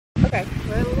Okay,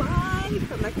 we're live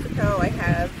from Mexico. I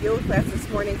have yoga class this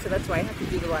morning, so that's why I have to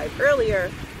do the live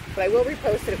earlier. But I will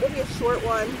repost it. It will be a short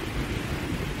one.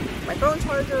 My phone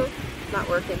charger is not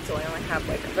working, so I only have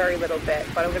like a very little bit.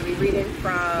 But I'm going to be reading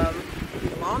from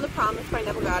Law and the Promise by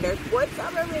Neville Goddard. What's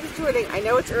up, everybody? It's Jordan. I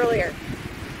know it's earlier.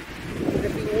 But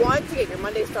if you want to get your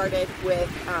Monday started with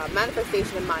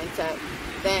manifestation and mindset,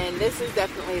 then this is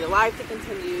definitely the live to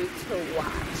continue to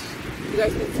watch. You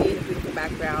guys can see in the beautiful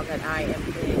background that I am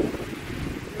in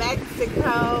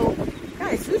Mexico.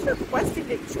 Guys, who's requesting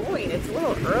to join? It's a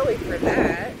little early for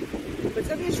that. But it's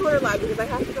going to be a shorter live because I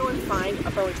have to go and find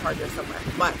a phone charger somewhere.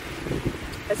 But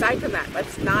aside from that,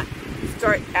 let's not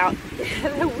start out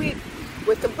the week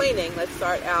with complaining. Let's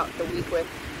start out the week with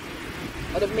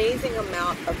an amazing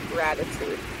amount of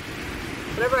gratitude.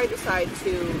 Whenever I decide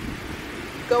to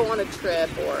go on a trip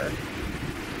or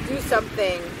do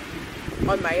something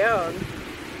on my own,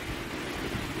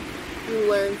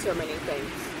 you learn so many things.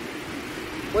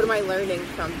 What am I learning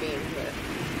from being here?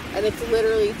 And it's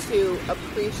literally to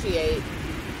appreciate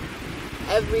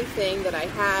everything that I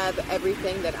have,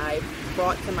 everything that I've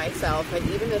brought to myself, and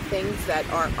even the things that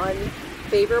are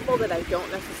unfavorable that I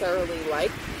don't necessarily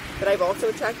like, that I've also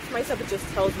attracted to myself. It just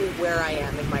tells me where I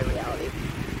am in my reality.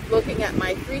 Looking at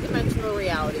my three-dimensional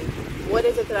reality, what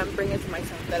is it that I'm bringing to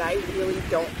myself that I really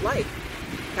don't like?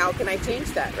 How can I change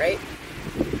that, right?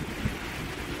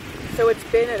 So it's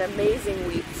been an amazing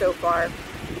week so far.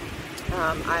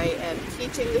 I am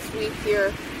teaching this week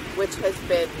here, which has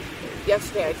been,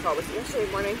 yesterday I taught, was it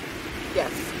yesterday morning?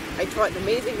 Yes. I taught an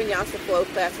amazing vinyasa flow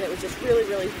class, and it was just really,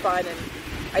 really fun, and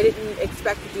I didn't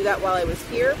expect to do that while I was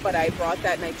here, but I brought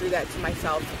that and I drew that to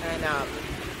myself, and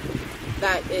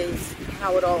that is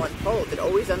how it all unfolds. It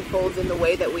always unfolds in the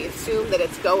way that we assume that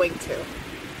it's going to.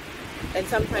 And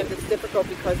sometimes it's difficult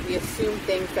because we assume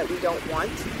things that we don't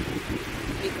want.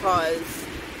 Because,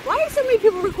 why are so many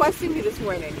people requesting me this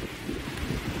morning?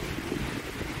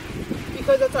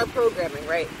 Because that's our programming,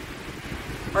 right?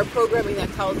 Our programming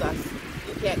that tells us,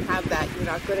 you can't have that, you're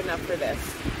not good enough for this.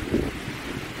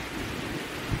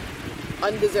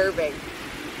 Undeserving.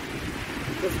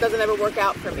 This doesn't ever work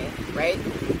out for me, right?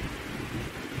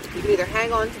 You can either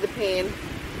hang on to the pain,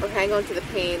 or hang on to the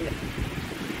pain,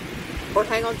 or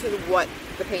hang on to what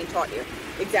the pain taught you.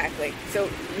 Exactly. So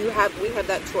we have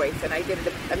that choice. And I did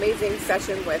an amazing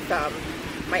session with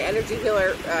my energy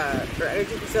healer, or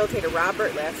energy facilitator,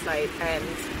 Robert, last night. And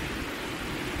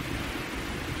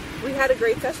we had a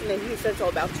great session, and he said it's all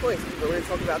about choice. We were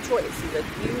talking about choice. He said,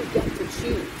 you get to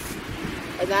choose.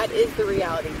 And that is the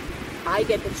reality. I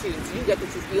get to choose. You get to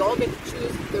choose. We all get to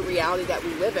choose the reality that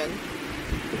we live in.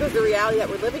 Because the reality that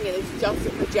we're living in is just a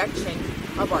projection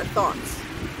of our thoughts.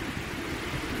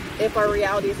 If our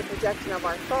reality is a projection of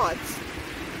our thoughts,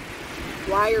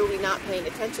 why are we not paying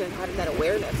attention and having that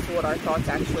awareness to what our thoughts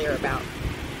actually are about?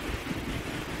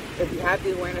 If we have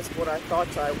the awareness of what our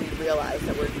thoughts are, we realize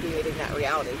that we're creating that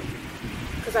reality.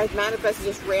 Because I've manifested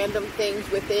just random things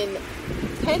within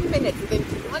 10 minutes, within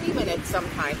 20 minutes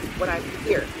sometimes when I'm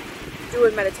here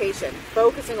doing meditation,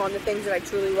 focusing on the things that I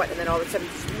truly want, and then all of a sudden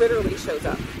it just literally shows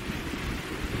up.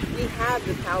 We have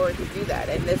the power to do that.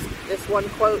 And this one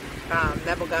quote,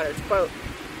 Neville Goddard's quote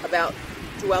about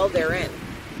dwell therein.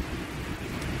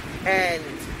 And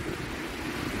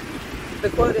the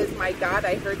quote is, my God,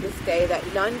 I heard this day that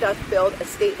none doth build a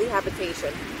stately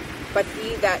habitation, but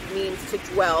he that means to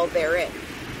dwell therein.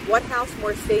 What house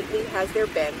more stately has there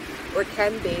been, or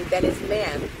can be, than is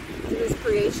man, to whose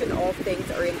creation all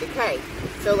things are in decay?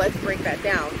 So let's break that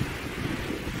down.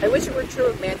 I wish it were true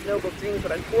of man's noble dreams,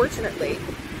 but unfortunately,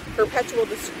 perpetual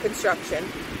construction,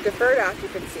 deferred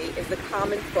occupancy, is the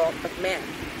common fault of man.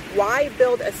 Why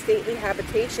build a stately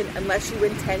habitation unless you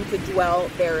intend to dwell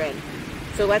therein?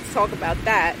 So let's talk about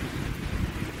that.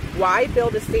 Why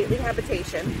build a stately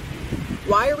habitation?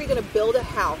 Why are we going to build a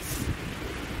house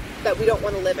that we don't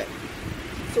want to live in?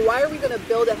 So why are we going to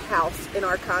build a house in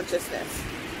our consciousness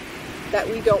that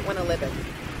we don't want to live in?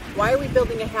 Why are we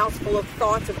building a house full of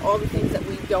thoughts of all the things that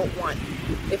we don't want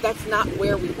if that's not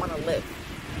where we want to live?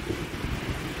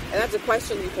 And that's a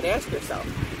question you could ask yourself.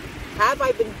 Have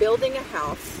I been building a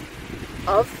house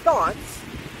of thoughts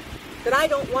that I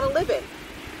don't want to live in?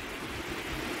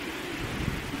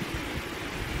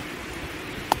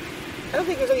 I don't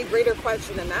think there's any greater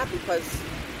question than that, because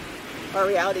our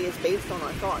reality is based on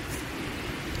our thoughts.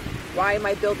 Why am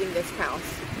I building this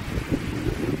house?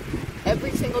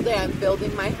 Every single day I'm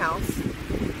building my house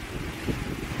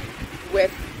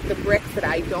with the bricks that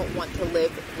I don't want to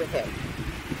live within.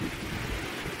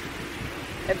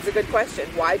 And it's a good question.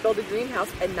 Why build a dream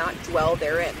house and not dwell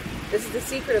therein? This is the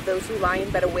secret of those who lie in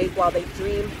bed awake while they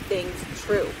dream things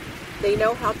true. They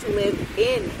know how to live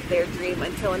in their dream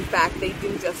until, in fact, they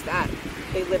do just that.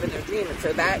 They live in their dream. And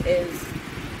so that is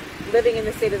living in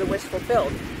the state of the wish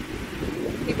fulfilled.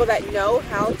 People that know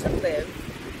how to live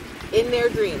in their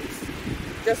dreams.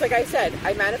 Just like I said,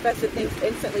 I manifested things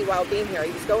instantly while being here. I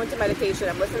just go into meditation.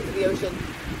 I'm listening to the ocean,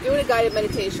 doing a guided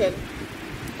meditation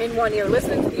in one ear,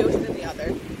 listening to the ocean in the other.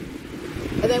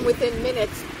 And then within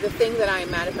minutes, the thing that I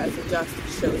am manifesting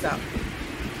just shows up.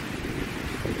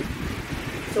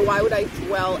 So why would I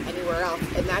dwell anywhere else?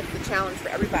 And that's the challenge for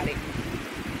everybody,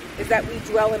 is that we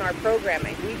dwell in our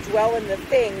programming. We dwell in the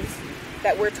things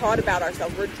that we're taught about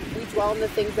ourselves. We dwell in the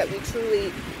things that we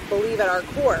truly believe at our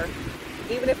core,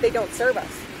 even if they don't serve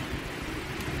us.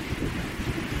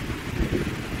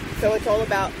 So it's all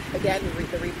about, again,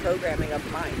 the reprogramming of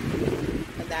the mind.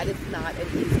 And that is not an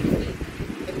easy feat.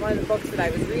 In one of the books that I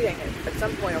was reading at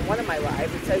some point on one of my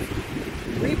lives, it says,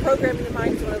 reprogramming the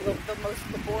mind is one of the most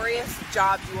laborious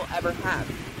jobs you will ever have.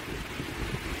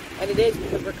 And it is,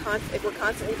 because if we're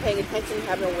constantly paying attention and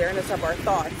having awareness of our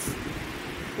thoughts,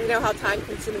 we know how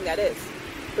time-consuming that is.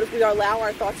 But if we allow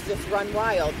our thoughts to just run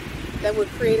wild, then we're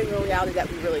creating a reality that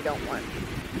we really don't want.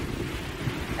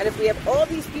 And if we have all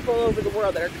these people over the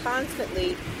world that are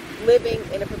constantly living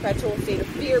in a perpetual state of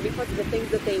fear because of the things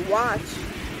that they watch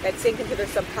that sink into their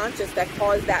subconscious that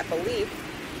cause that belief,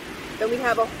 then we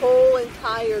have a whole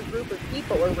entire group of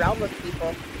people or realm of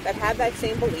people that have that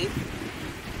same belief,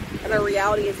 and our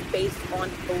reality is based on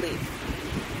belief.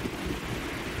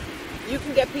 You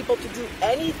can get people to do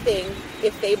anything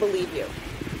if they believe you.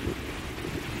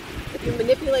 If you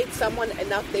manipulate someone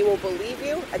enough, they will believe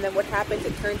you, and then what happens,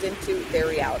 it turns into their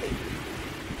reality.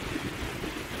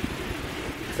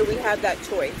 So we have that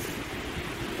choice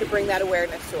to bring that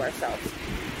awareness to ourselves.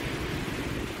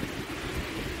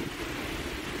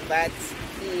 Let's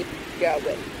keep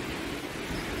going.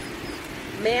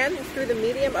 Man, through the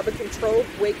medium of a controlled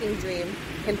waking dream,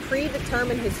 can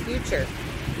predetermine his future.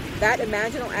 That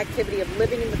imaginal activity of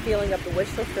living in the feeling of the wish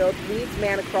fulfilled leads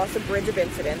man across a bridge of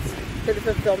incidents to the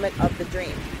fulfillment of the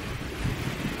dream.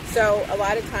 So a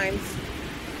lot of times,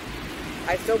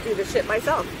 I still do this shit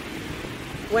myself.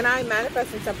 When I'm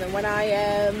manifesting something, when I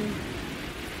am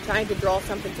trying to draw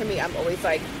something to me, I'm always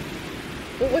like,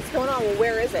 well, what's going on? Well,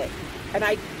 where is it? And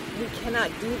we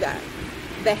cannot do that.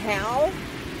 The how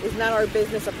is not our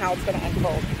business of how it's going to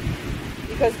unfold.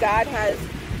 Because God has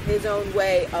his own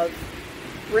way of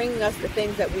bringing us the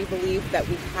things that we believe that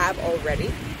we have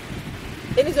already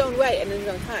in his own way and in his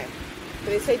own time. So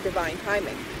they say divine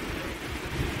timing.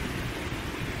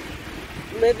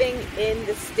 Living in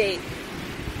the state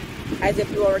as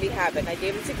if you already have it. And I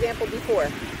gave this example before.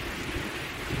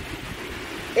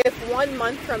 If 1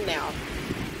 month from now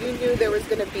you knew there was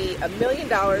going to be $1 million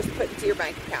put into your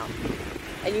bank account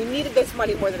and you needed this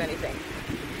money more than anything,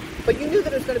 but you knew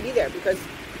that it was going to be there because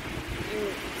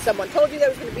someone told you that it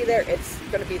was going to be there, it's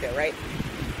going to be there, right?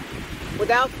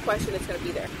 Without question, it's going to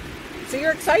be there. So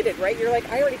you're excited, right? You're like,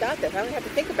 I already got this. I don't have to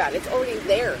think about it. It's already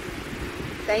there.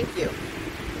 Thank you.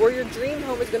 Or your dream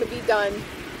home is going to be done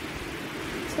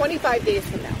 25 days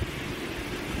from now.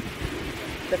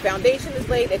 The foundation is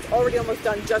laid. It's already almost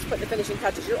done. Just putting the finishing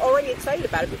touches. You're already excited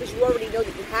about it because you already know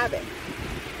that you have it.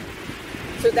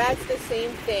 So that's the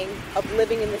same thing of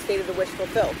living in the state of the wish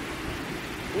fulfilled.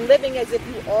 Living as if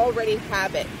you already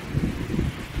have it.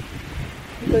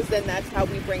 Because then that's how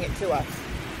we bring it to us.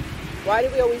 Why do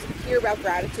we always hear about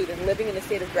gratitude and living in a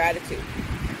state of gratitude?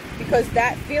 Because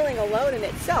that feeling alone in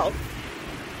itself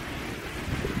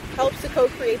helps to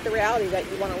co-create the reality that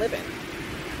you want to live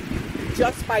in.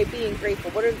 Just by being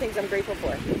grateful. What are the things I'm grateful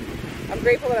for? I'm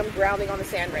grateful that I'm grounding on the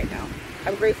sand right now.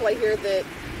 I'm grateful I hear the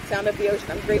sound of the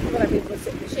ocean. I'm grateful that I'm able to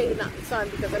sit in the shade and not in the sun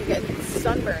because I'm getting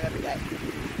sunburn every day.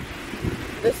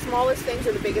 The smallest things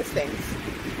are the biggest things.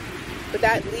 But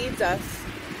that leads us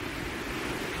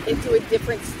into a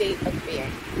different state of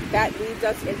being. That leads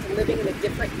us into living in a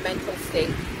different mental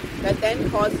state. That then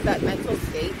causes that mental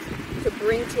state to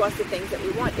bring to us the things that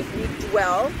we want. If we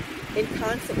dwell in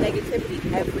constant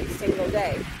negativity every single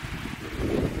day,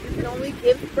 you can only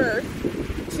give birth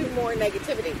to more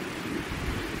negativity.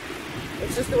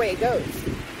 It's just the way it goes.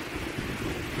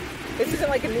 This isn't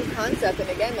like a new concept, and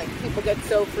again, like people get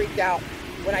so freaked out.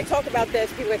 When I talk about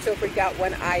this, people get so freaked out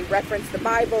when I reference the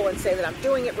Bible and say that I'm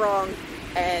doing it wrong,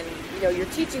 and you know, you're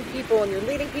teaching people and you're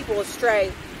leading people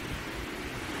astray.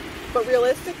 But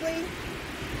realistically,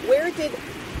 where did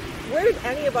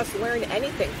any of us learn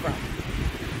anything from?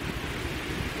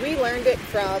 We learned it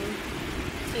from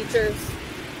teachers.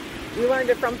 We learned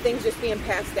it from things just being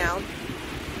passed down.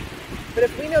 But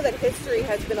if we know that history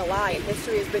has been a lie and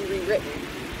history has been rewritten,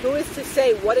 who is to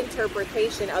say what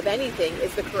interpretation of anything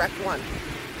is the correct one?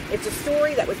 It's a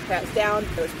story that was passed down,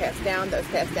 that was passed down, that was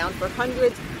passed down for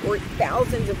hundreds or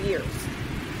thousands of years.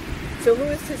 So who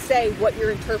is to say what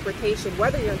your interpretation,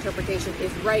 whether your interpretation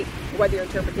is right or whether your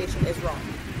interpretation is wrong?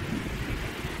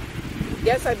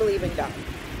 Yes, I believe in God.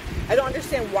 I don't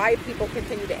understand why people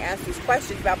continue to ask these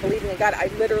questions about believing in God. I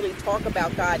literally talk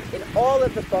about God in all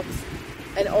of the books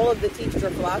and all of the teachers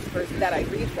or philosophers that I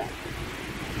read from.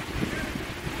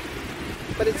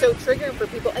 But it's so triggering for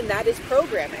people, and that is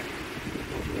programming.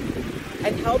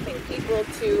 And helping people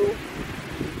to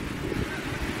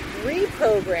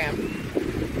reprogram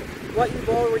what you've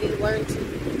already learned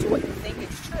to what you think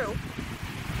is true.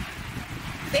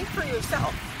 Think for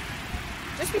yourself.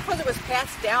 Just because it was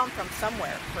passed down from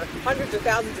somewhere for hundreds or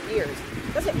thousands of years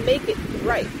doesn't make it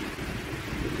right.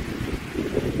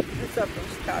 What's up from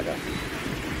Chicago?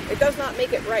 It does not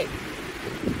make it right.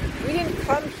 We didn't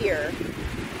come here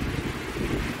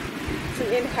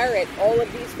to inherit all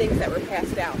of these things that were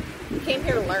passed down. We came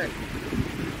here to learn.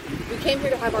 We came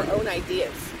here to have our own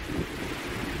ideas.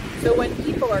 So when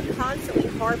people are constantly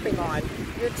harping on,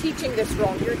 you're teaching this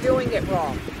wrong, you're doing it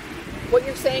wrong, what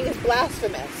you're saying is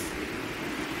blasphemous.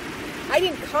 I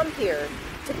didn't come here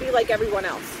to be like everyone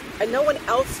else. And no one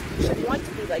else should want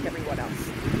to be like everyone else.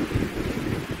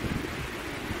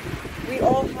 We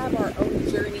all have our own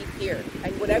journey here.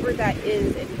 And whatever that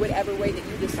is, in whatever way that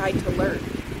you decide to learn,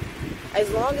 as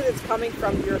long as it's coming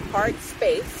from your heart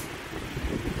space,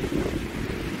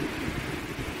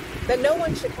 then no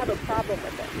one should have a problem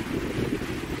with it.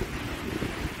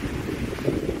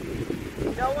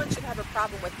 No one should have a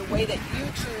problem with the way that you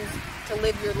choose to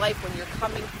live your life when you're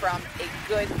coming from a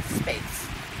good space.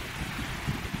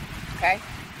 Okay?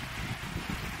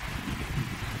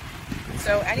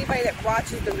 So anybody that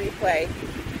watches the replay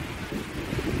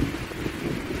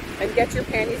and gets your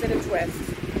panties in a twist,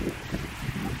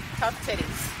 tough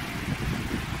titties.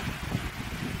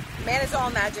 Man is all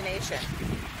imagination.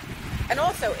 And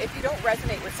also, if you don't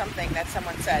resonate with something that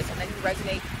someone says, and then you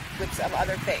resonate with some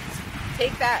other things,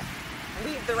 take that,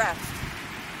 leave the rest.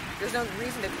 There's no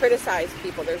reason to criticize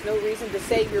people. There's no reason to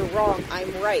say you're wrong,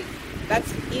 I'm right.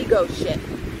 That's ego shit.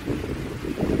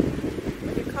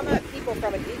 When you come at people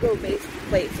from an ego-based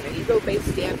place, an ego-based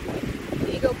standpoint, an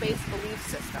ego-based belief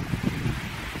system,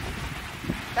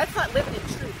 that's not living in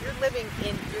truth. You're living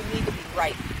in your need to be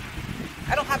right.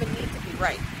 I don't have a need to be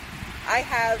right. I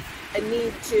have a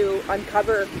need to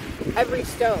uncover every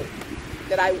stone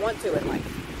that I want to in life.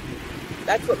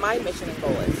 That's what my mission and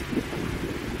goal is.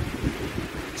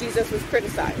 Jesus was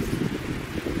criticized.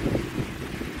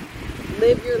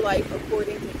 Live your life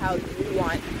according to how you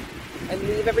want and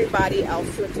leave everybody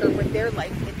else to interpret their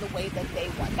life in the way that they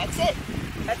want. That's it.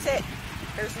 That's it.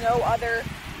 There's no other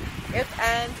ifs,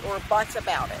 ands, or buts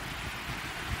about it.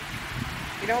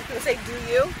 You know when people say,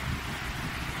 do you?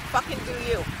 Fucking do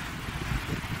you.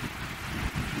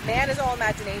 Man is all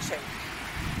imagination.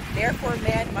 Therefore,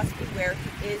 man must beware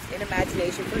he is in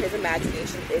imagination, for his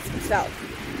imagination is himself.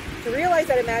 To realize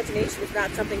that imagination is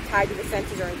not something tied to the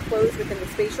senses or enclosed within the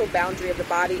spatial boundary of the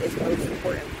body is most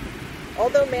important.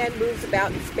 Although man moves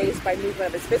about in space by movement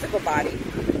of his physical body,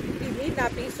 he need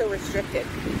not be so restricted.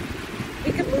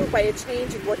 He can move by a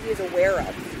change in what he is aware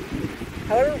of.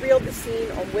 However real the scene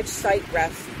on which sight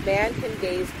rests, man can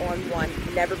gaze on one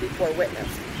never before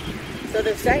witnessed. So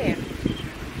they're saying,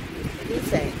 he's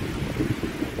saying,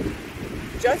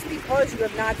 just because you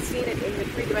have not seen it in your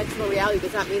three-dimensional reality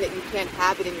does not mean that you can't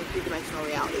have it in your three-dimensional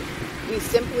reality. We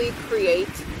simply create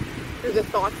through the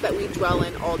thoughts that we dwell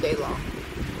in all day long.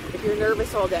 If you're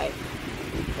nervous all day,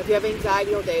 if you have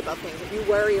anxiety all day about things, if you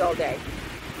worry all day,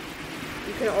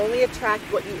 you can only attract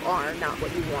what you are, not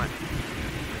what you want.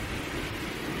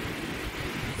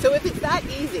 So if it's that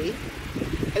easy,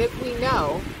 and if we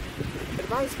know that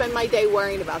if I spend my day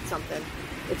worrying about something,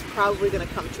 it's probably going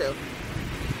to come true.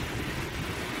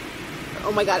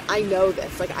 Oh my God, I know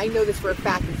this. Like, I know this for a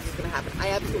fact that this is going to happen. I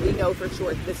absolutely know for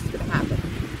sure that this is going to happen.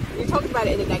 And you're talking about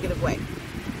it in a negative way.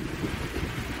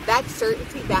 That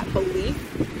certainty, that belief,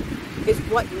 is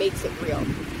what makes it real.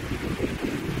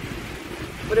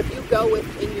 But if you go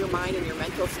within your mind and your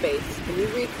mental space, and you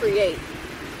recreate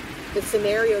the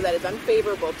scenario that is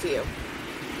unfavorable to you,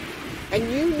 and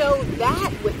you know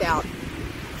that without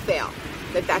fail,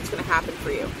 that that's going to happen for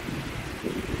you,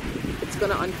 it's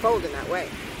going to unfold in that way.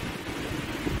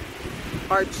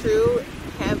 Our true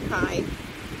Hamkai,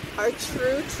 our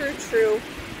true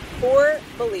core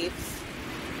beliefs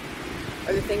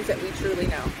are the things that we truly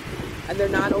know. And they're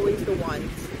not always the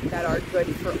ones that are good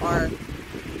for our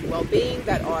well-being,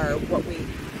 that are what we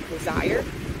desire.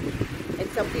 And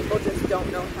some people just don't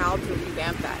know how to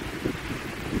revamp that.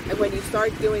 And when you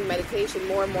start doing meditation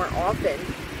more and more often,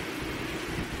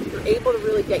 you're able to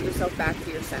really get yourself back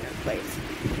to your center place.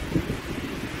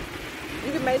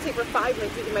 You can meditate for 5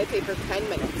 minutes, you can meditate for 10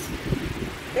 minutes.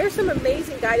 There's some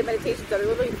amazing guided meditations that are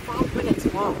literally 5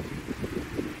 minutes long.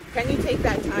 Can you take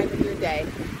that time in your day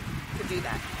to do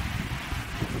that?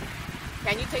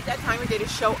 Can you take that time in your day to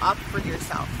show up for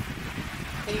yourself?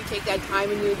 Can you take that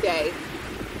time in your day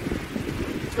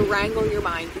to wrangle your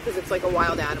mind, because it's like a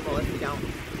wild animal if you don't.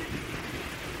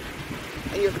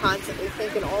 And you're constantly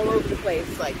thinking all over the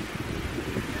place, like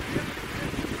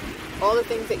all the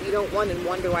things that you don't want and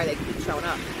wonder why they keep showing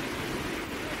up.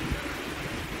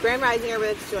 Grand Rising,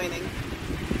 everybody that's joining.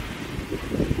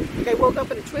 I woke up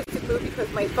in a twisted mood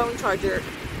because my phone charger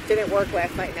didn't work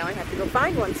last night. Now I have to go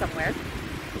find one somewhere.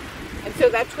 And so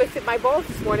that twisted my balls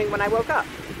this morning when I woke up.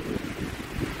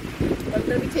 I'm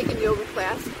going to be taking yoga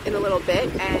class in a little bit,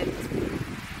 and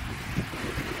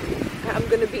I'm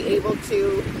going to be able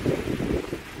to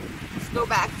just go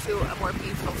back to a more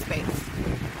peaceful space.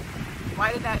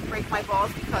 Why did that break my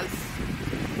balls? Because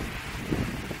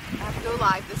I have to go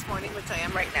live this morning, which I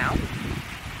am right now,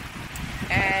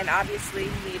 and obviously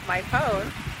need my phone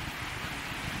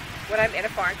when I'm in a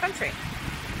foreign country.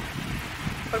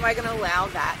 But am I going to allow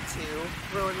that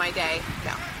to ruin my day?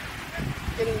 No.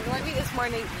 Did it annoy me this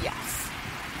morning? Yes.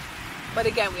 But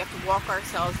again, we have to walk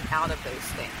ourselves out of those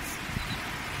things.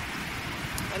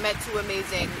 I met 2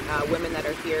 amazing women that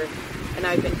are here, and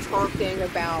I've been talking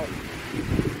about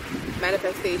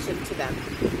manifestation to them.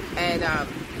 And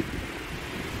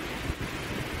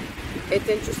it's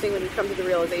interesting when you come to the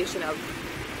realization of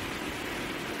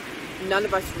none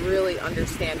of us really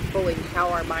understand fully how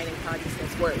our mind and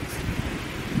consciousness works.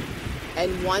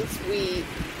 And once we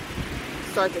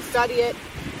start to study it,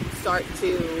 start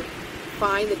to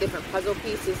find the different puzzle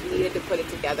pieces needed to put it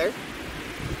together,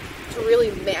 to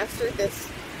really master this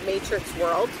matrix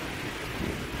world,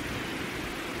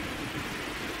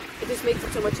 it just makes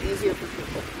it so much easier for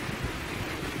people.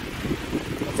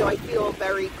 So I feel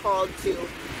very called to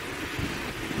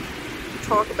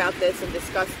talk about this and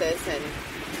discuss this and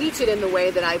teach it in the way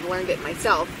that I've learned it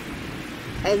myself,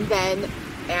 and then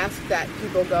ask that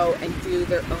people go and do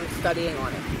their own studying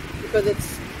on it, because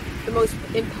it's the most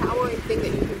empowering thing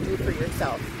that you can do for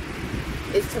yourself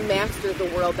is to master the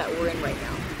world that we're in right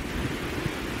now.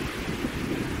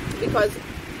 Because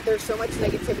there's so much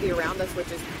negativity around us,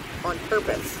 which is on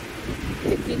purpose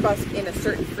to keep us in a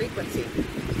certain frequency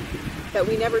that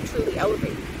we never truly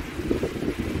elevate.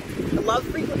 The love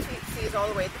frequency is all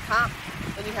the way at the top.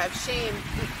 Then you have shame,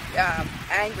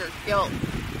 anger, guilt,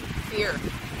 fear,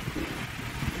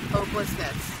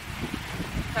 hopelessness,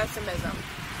 pessimism,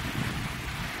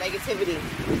 negativity,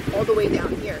 all the way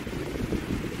down here.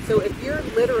 So if you're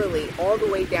literally all the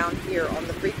way down here on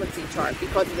the frequency chart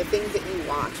because of the things that you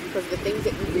watch, because of the things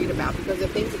that you read about, because of the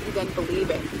things that you then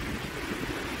believe in,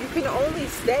 you can only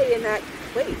stay in that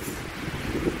place.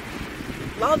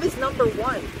 Love is number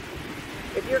 1.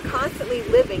 If you're constantly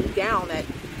living down at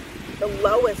the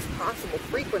lowest possible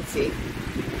frequency,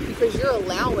 because you're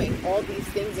allowing all these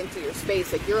things into your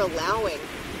space, like you're allowing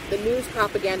the news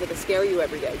propaganda to scare you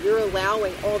every day. You're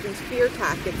allowing all these fear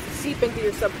tactics to seep into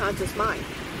your subconscious mind.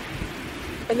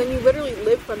 And then you literally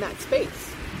live from that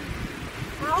space.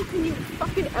 How can you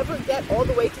fucking ever get all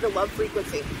the way to the love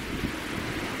frequency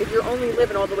if you're only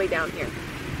living all the way down here?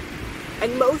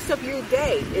 And most of your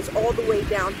day is all the way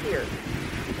down here.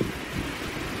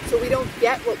 So we don't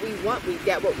get what we want, we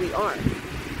get what we are.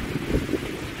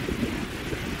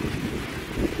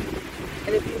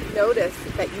 And if you notice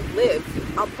that you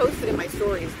live, I'll post it in my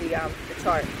stories, the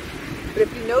chart. But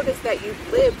if you notice that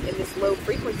you've lived in this low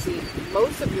frequency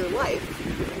most of your life,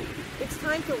 it's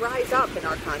time to rise up in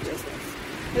our consciousness.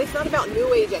 And it's not about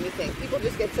new age anything. People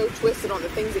just get so twisted on the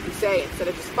things that you say instead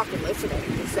of just fucking listening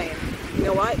and just saying, you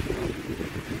know what?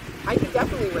 I can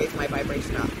definitely raise my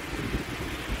vibration up.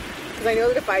 Because I know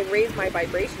that if I raise my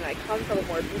vibration, I come from a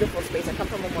more beautiful space, I come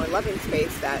from a more loving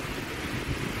space, that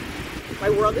my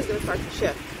world is going to start to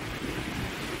shift.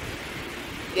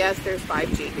 Yes, there's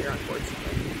 5G here,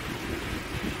 unfortunately.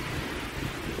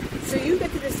 So you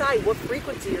get to decide what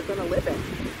frequency you're going to live in.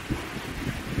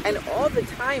 And all the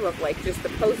time of like just the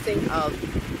posting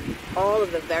of all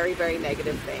of the very, very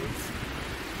negative things.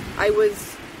 I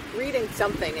was reading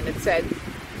something and it said,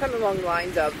 something along the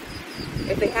lines of,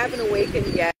 if they haven't awakened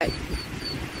yet,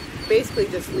 basically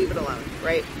just leave it alone,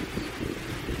 right?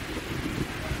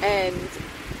 And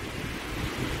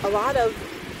a lot of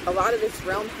this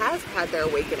realm has had their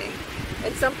awakening,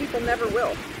 and some people never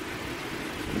will.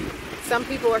 Some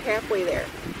people are halfway there,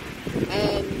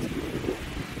 and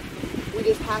we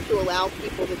just have to allow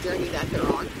people the journey that they're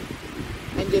on,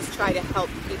 and just try to help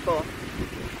people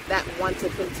that want to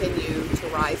continue to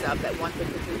rise up, that want to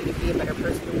continue to be a better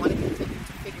person, that want to continue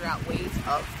to figure out ways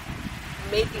of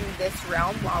making this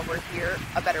realm while we're here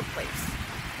a better place.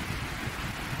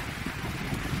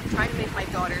 I'm trying to make my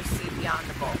daughters see beyond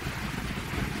the bowl.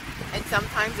 And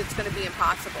sometimes it's going to be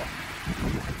impossible.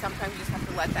 And sometimes you just have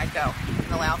to let that go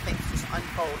and allow things to just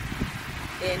unfold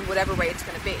in whatever way it's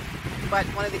going to be. But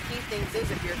one of the key things is,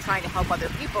 if you're trying to help other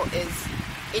people, is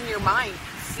in your mind,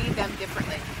 see them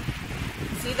differently.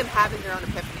 See them having their own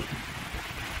epiphany.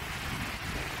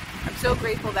 I'm so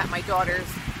grateful that my daughters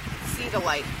see the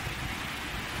light.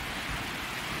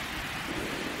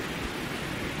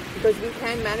 Because we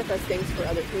can manifest things for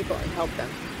other people and help them.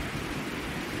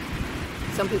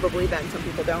 Some people believe that and some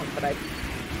people don't, but I've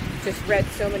just read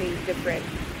so many different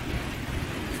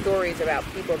stories about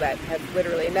people that have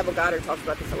literally, and Neville Goddard talks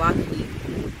about this a lot, that he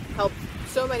helped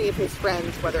so many of his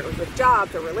friends, whether it was with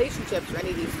jobs or relationships or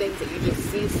any of these things, that you just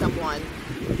see someone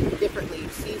differently. You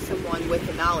see someone with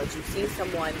the knowledge. You see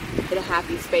someone in a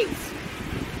happy space.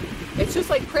 It's just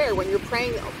like prayer. When you're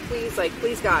praying, oh, please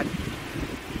God,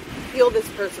 heal this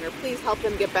person, or please help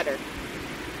them get better.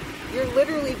 You're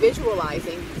literally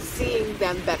visualizing seeing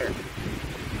them better.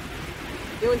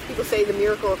 You know, when people say the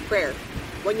miracle of prayer,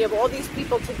 when you have all these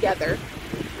people together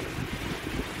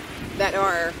that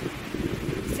are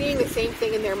seeing the same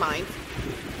thing in their mind,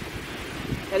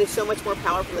 that is so much more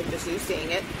powerful than just you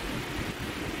seeing it.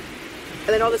 And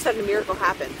then all of a sudden a miracle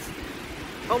happens.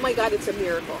 Oh my God, it's a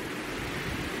miracle.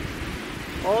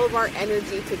 All of our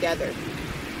energy together,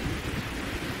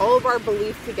 all of our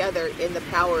belief together in the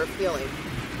power of healing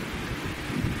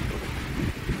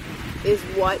is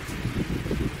what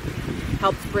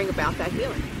helps bring about that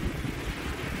healing.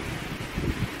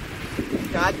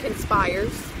 God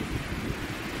conspires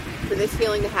for this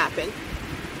healing to happen,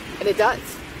 and it does.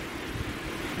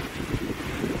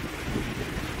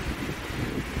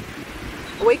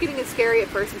 Awakening is scary at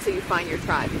first until you find your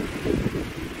tribe.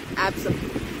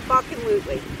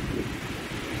 Absolutely.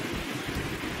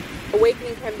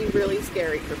 Awakening can be really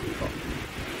scary for people.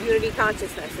 Unity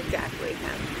consciousness, exactly,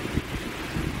 can.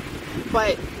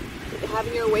 But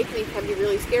having your awakening can be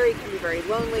really scary, can be very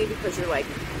lonely, because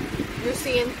you're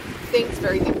seeing things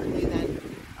very differently than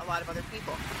a lot of other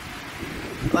people.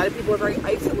 A lot of people are very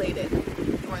isolated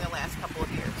during the last couple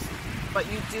of years. But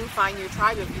you do find your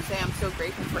tribe if you say, I'm so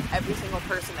grateful for every single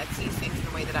person that sees things in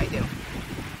the way that I do.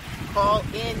 Call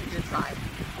in your tribe.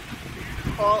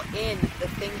 Call in the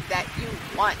things that you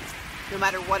want, no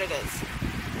matter what it is.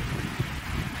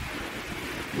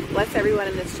 Bless everyone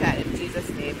in this chat in Jesus'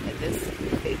 name, and this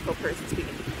faithful person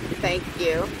speaking. Thank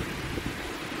you.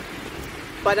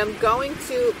 But I'm going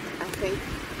to,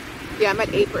 I'm at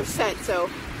 8%, so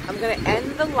I'm going to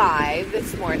end the live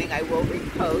this morning. I will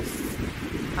repost.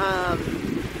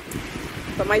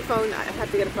 But my phone, I have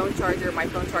to get a phone charger. My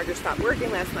phone charger stopped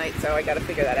working last night, so I got to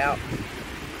figure that out.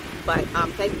 But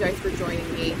thank you guys for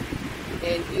joining me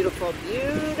in beautiful,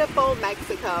 beautiful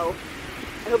Mexico.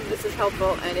 I hope this is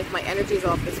helpful, and if my energy is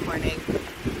off this morning,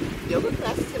 yoga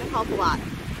class is going to help a lot.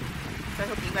 So I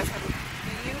hope you guys have a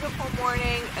beautiful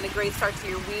morning and a great start to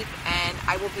your week, and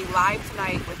I will be live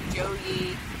tonight with Joe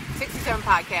Yee, 67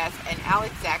 Podcast, and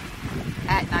Alex Zek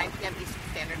at 9 p.m. Eastern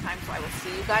Standard Time, so I will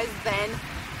see you guys then.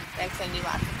 Thanks, and you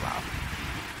lots of love.